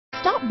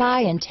Stop by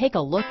and take a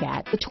look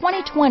at the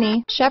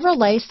 2020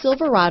 Chevrolet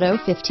Silverado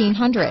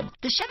 1500.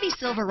 The Chevy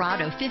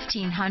Silverado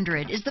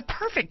 1500 is the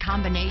perfect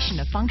combination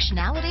of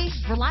functionality,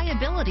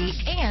 reliability,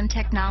 and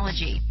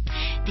technology.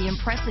 The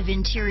impressive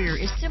interior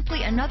is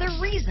simply another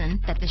reason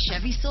that the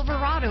Chevy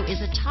Silverado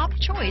is a top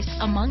choice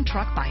among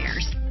truck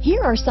buyers.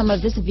 Here are some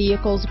of this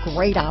vehicle's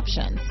great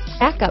options: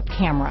 backup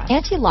camera,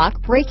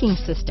 anti-lock braking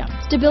system,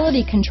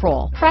 stability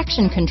control,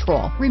 traction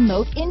control,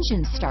 remote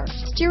engine start,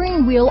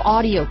 steering wheel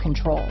audio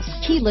controls,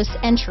 keyless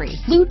entry,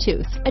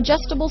 Bluetooth,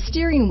 adjustable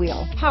steering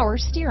wheel, power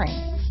steering,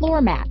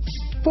 floor mats,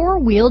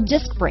 four-wheel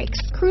disc brakes,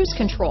 cruise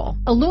control,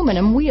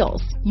 aluminum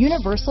wheels,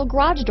 universal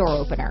garage door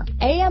opener,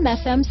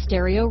 AM/FM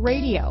stereo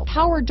radio,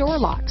 power door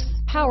locks,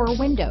 power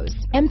windows,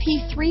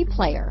 MP3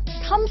 player.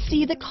 Come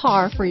see the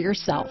car for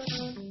yourself.